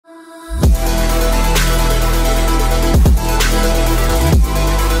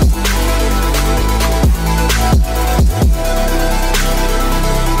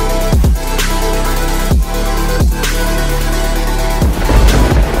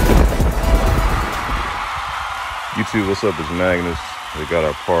YouTube, what's up? It's Magnus. We got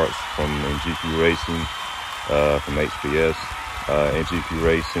our parts from Enjuku Racing, from HPS,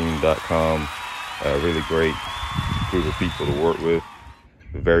 EnjukuRacing.com. Really great group of people to work with.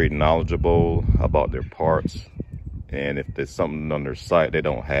 Very knowledgeable about their parts, and if there's something on their site they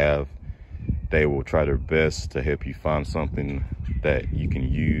don't have, they will try their best to help you find something that you can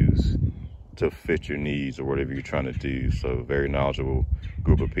use to fit your needs or whatever you're trying to do. So very knowledgeable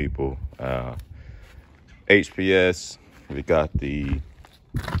group of people. HPS, we got the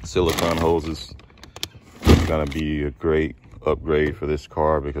silicone hoses. It's gonna be a great upgrade for this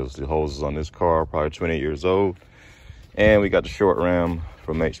car because the hoses on this car are probably 28 years old. And we got the short ram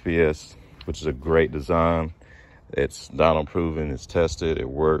from HPS, which is a great design. It's dyno proven, it's tested, it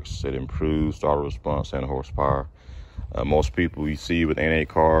works, it improves throttle response and horsepower. Most people you see with NA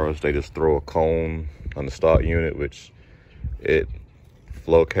cars, they just throw a cone on the stock unit, which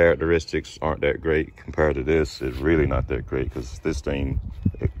flow characteristics aren't that great. Compared to this, it's really not that great because this thing,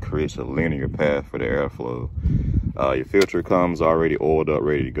 it creates a linear path for the airflow. Your filter comes already oiled up,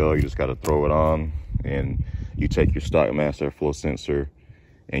 ready to go. You just got to throw it on, and you take your stock mass airflow sensor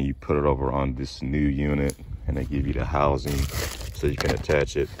and you put it over on this new unit, and they give you the housing so you can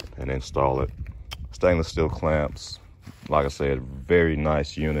attach it and install it. Stainless steel clamps. Like I said, very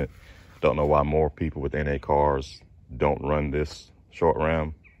nice unit. Don't know why more people with NA cars don't run this short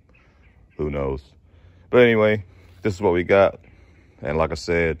ram. Who knows? But anyway, this is what we got. And like I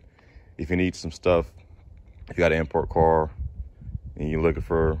said, if you need some stuff, if you got an import car and you're looking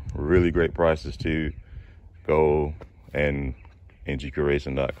for really great prices too, go and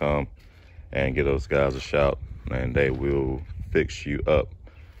EnjukuRacing.com and give those guys a shout, and they will fix you up.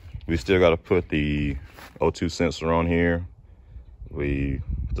 We still got to put the O2 sensor on here.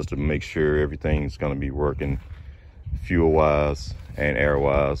 Just to make sure everything's going to be working fuel wise and air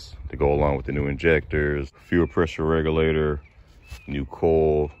wise, to go along with the new injectors, fuel pressure regulator, new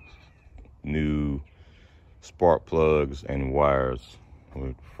coil, new spark plugs and wires.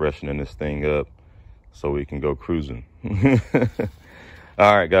 We're freshening this thing up so we can go cruising.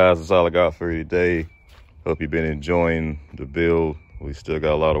 All right, guys, that's all I got for you today. Hope you've been enjoying the build. We still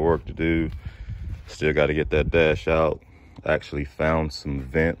got a lot of work to do. Still got to get that dash out. Actually found some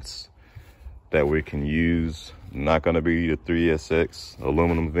vents that we can use. Not going to be the 3SX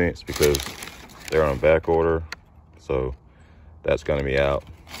aluminum vents because they're on back order. So that's going to be out.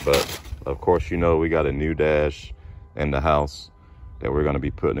 But of course, you know, we got a new dash in the house that we're going to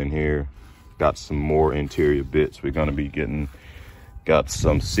be putting in here. Got some more interior bits we're going to be getting. Got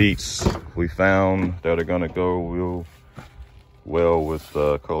some seats we found that are going to go real well with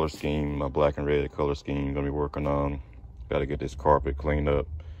the color scheme, my black and red color scheme I'm going to be working on. Got to get this carpet cleaned up.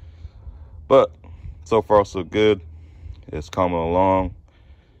 But so far so good. It's coming along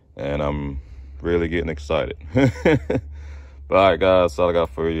and I'm really getting excited. But all right, guys, that's all I got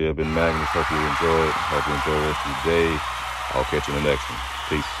for you. I've been Magnus. Hope you enjoyed. Hope you enjoy the rest of your day. I'll catch you in the next one.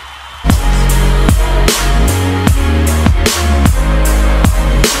 Peace.